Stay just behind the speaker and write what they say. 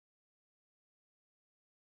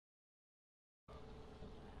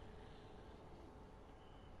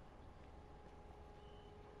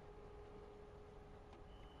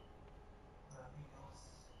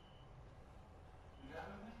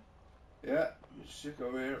Yeah, check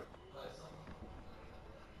over here.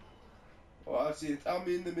 Oh, I see it. I'm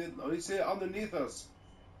in the middle. Oh, he's here underneath us.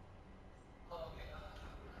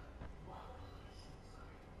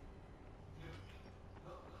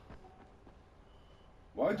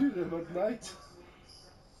 Why do them at night?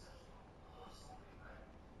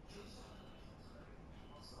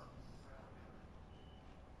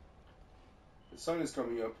 The sun is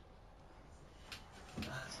coming up.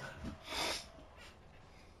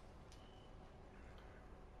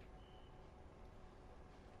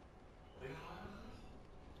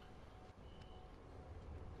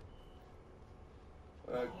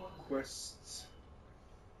 Quests.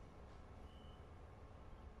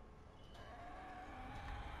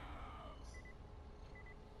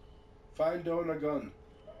 Find down a gun.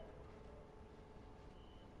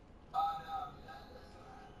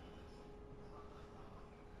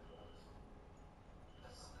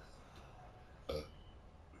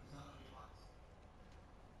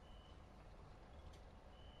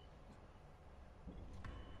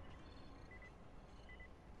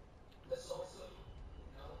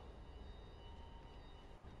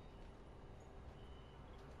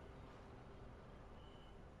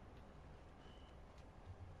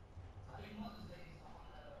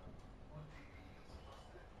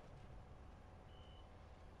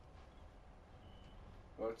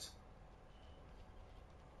 What?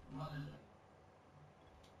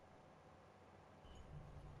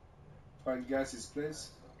 Find Gass's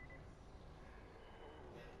place.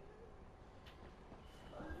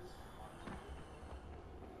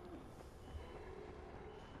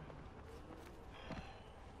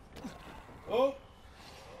 Oh!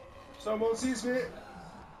 Someone sees me!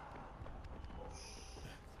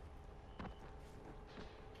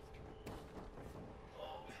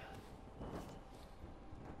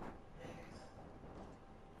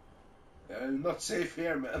 Not safe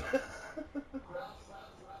here, man.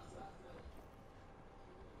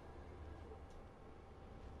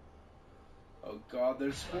 Oh god,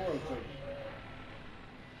 there's 4 of them.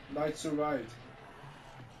 Knight survived.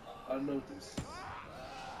 I noticed.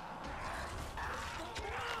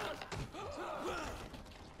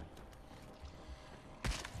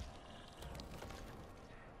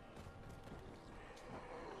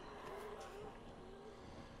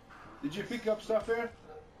 Did you pick up stuff here?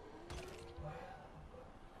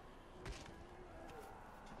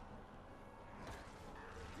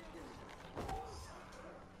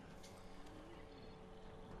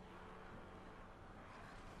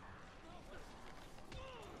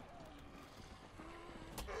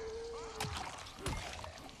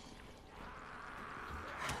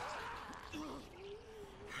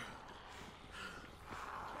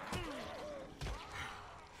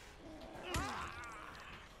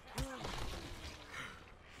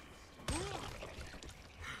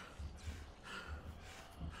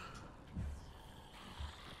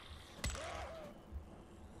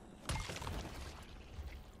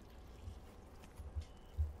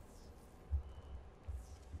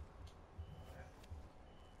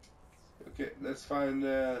 Okay, let's find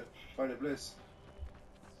a place.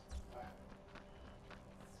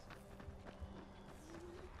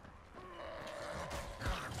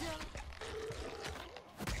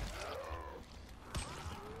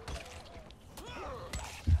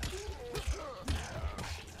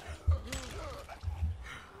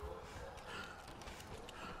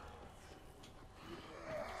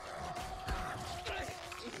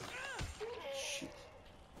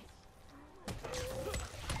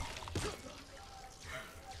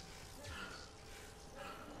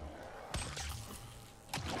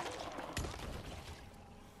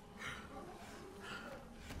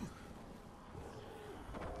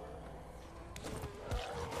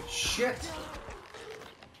 Shit!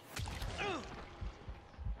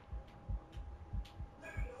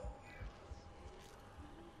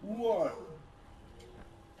 What?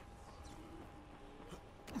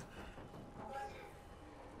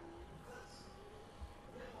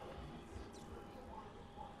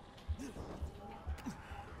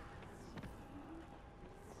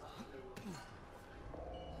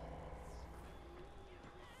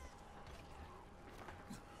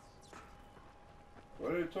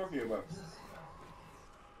 What are you talking about?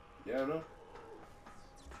 Yeah, I know.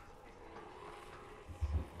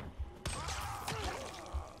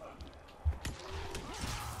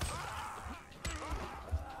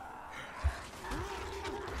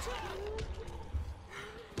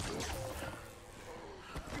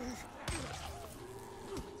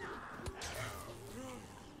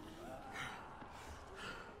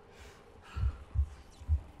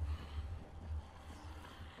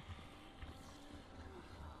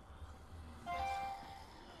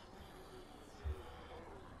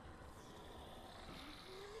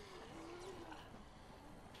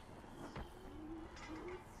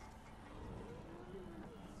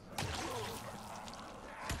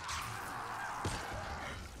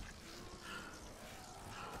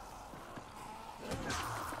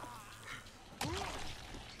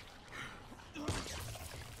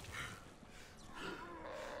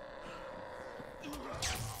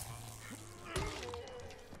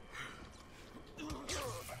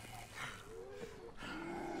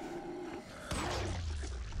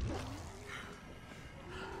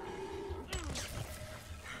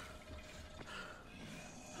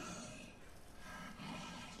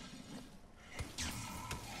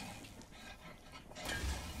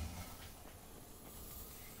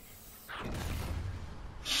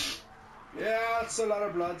 That's a lot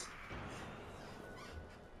of blood.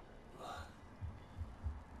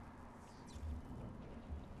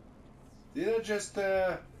 Did I just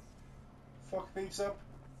fuck things up?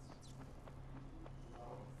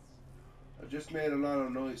 I just made a lot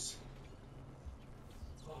of noise.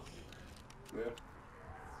 Yeah.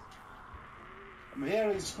 I'm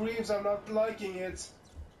hearing screams, I'm not liking it.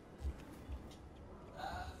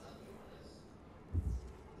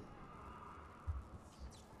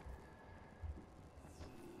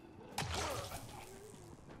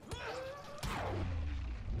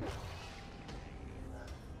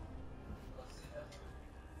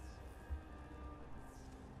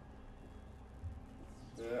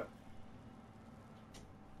 Yeah.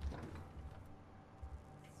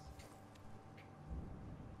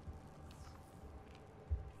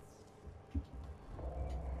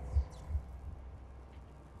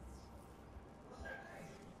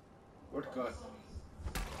 What guy?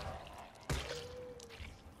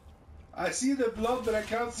 I see the blood, but I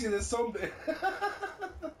can't see the zombie.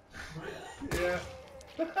 Yeah.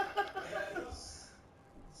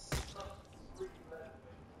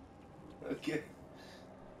 Okay.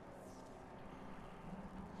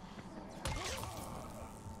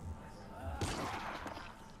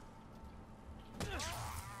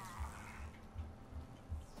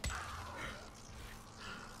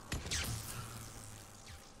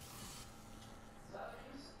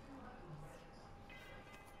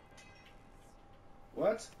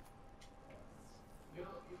 What?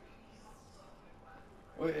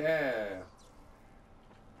 Oh yeah.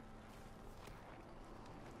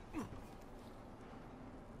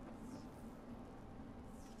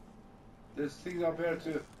 There's things up here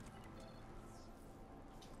too.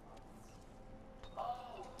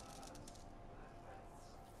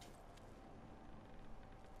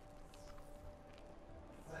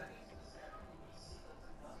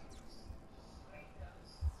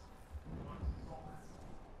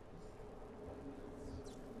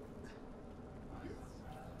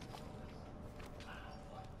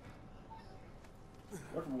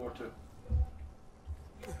 What water?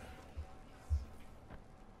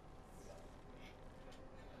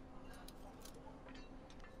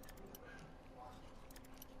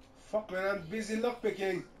 Fuck man, I'm busy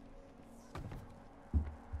lockpicking.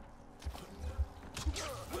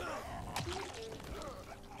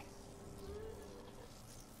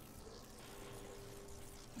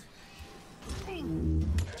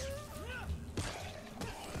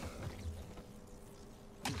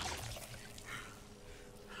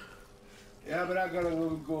 Yeah, but I gotta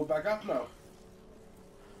go back up now.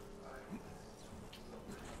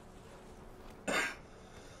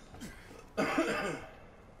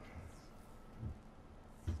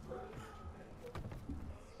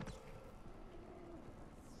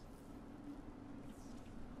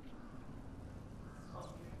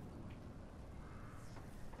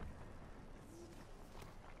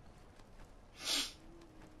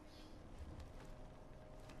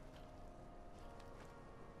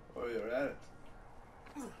 Oh, you're at it.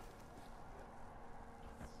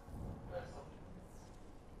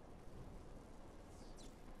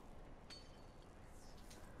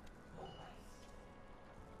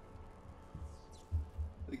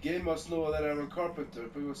 The game must know that I'm a carpenter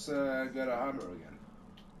because I got a hammer again.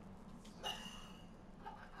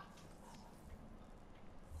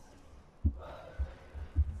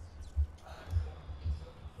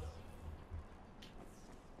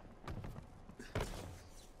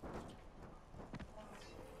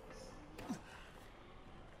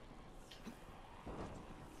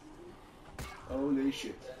 Holy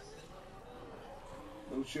shit.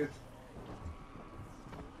 No shit.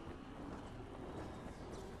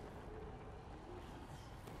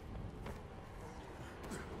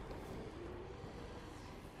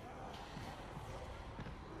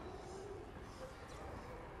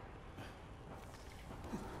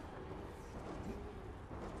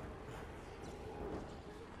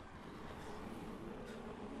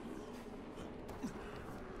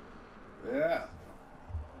 Yeah.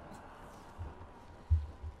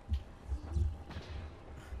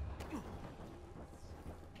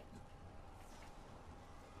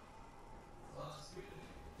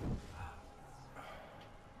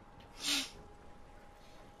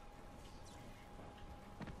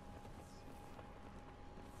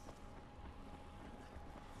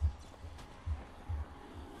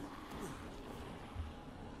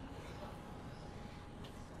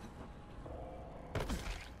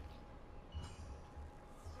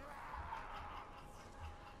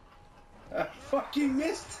 I fucking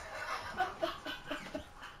missed.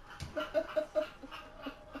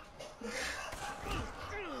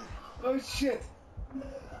 Oh shit.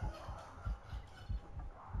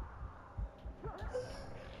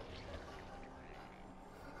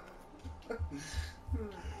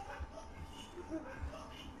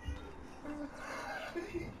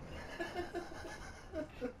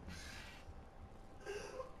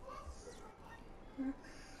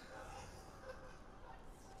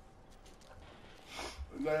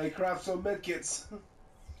 I'm gonna craft some medkits.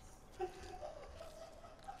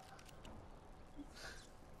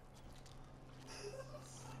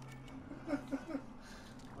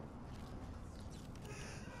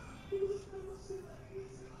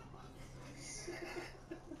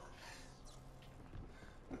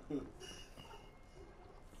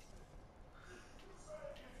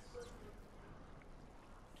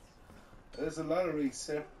 There's a lot of rigs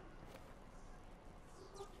here.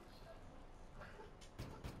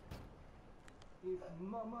 If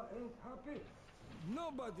Mama ain't happy,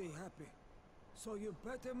 nobody happy. So you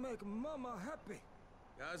better make Mama happy.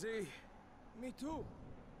 Gazi? Me too.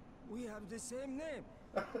 We have the same name.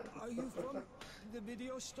 Are you from the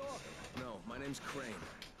video store? No, my name's Crane.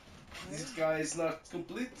 This guy is not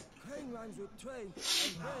complete. Crane rhymes with train,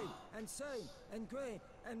 and brain, and sane, and grain,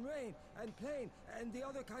 and rain, and plane, and the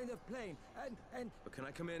other kind of plane, and... But can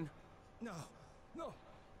I come in? No, no,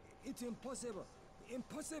 it's impossible,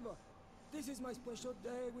 impossible. This is my special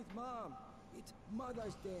day with Mom. It's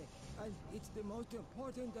Mother's Day, and it's the most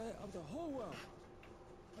important day of the whole world.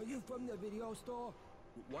 Are you from the video store?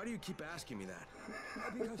 Why do you keep asking me that?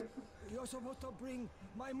 Because you're supposed to bring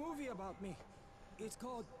my movie about me. It's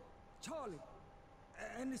called Charlie.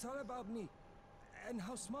 And it's all about me. And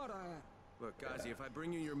how smart I am. Look, Gazi, if I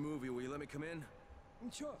bring you your movie, will you let me come in?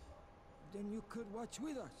 Sure. Then you could watch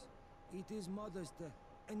with us. It is Mother's Day.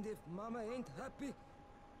 And if Mama ain't happy,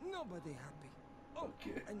 nobody happy. Oh,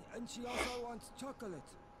 okay. And she also wants chocolate.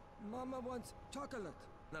 Mama wants chocolate.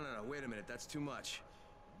 No, wait a minute, that's too much.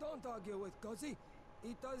 Don't argue with Gazi.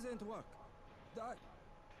 It doesn't work.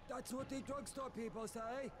 That's what the drugstore people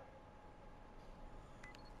say.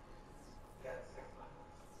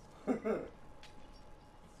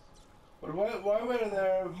 But why were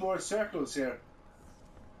there more circles here?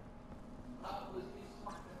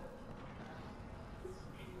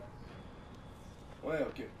 Oh, yeah,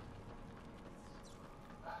 okay.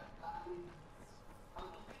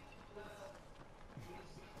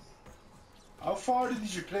 How far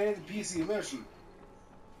did you play the PC version?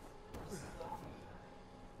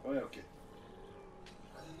 Oh, yeah, okay.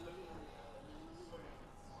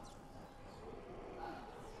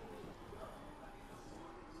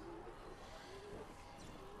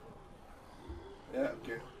 Yeah,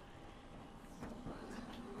 okay.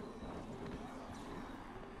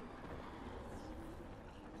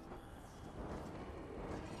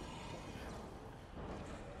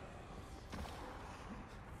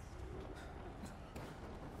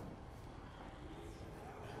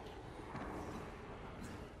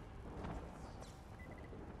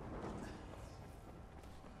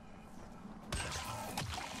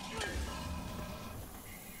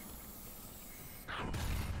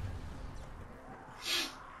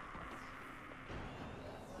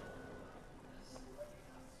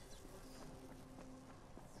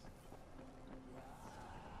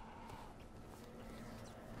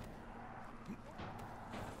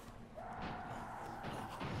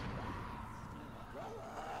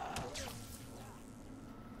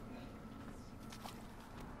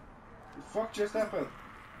 The fuck just happened?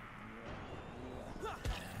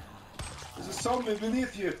 There's a zombie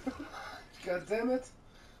beneath you. God damn it.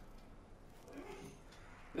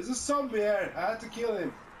 There's a zombie here. I had to kill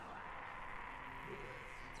him.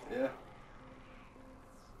 Yeah.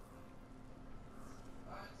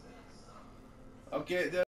 Okay,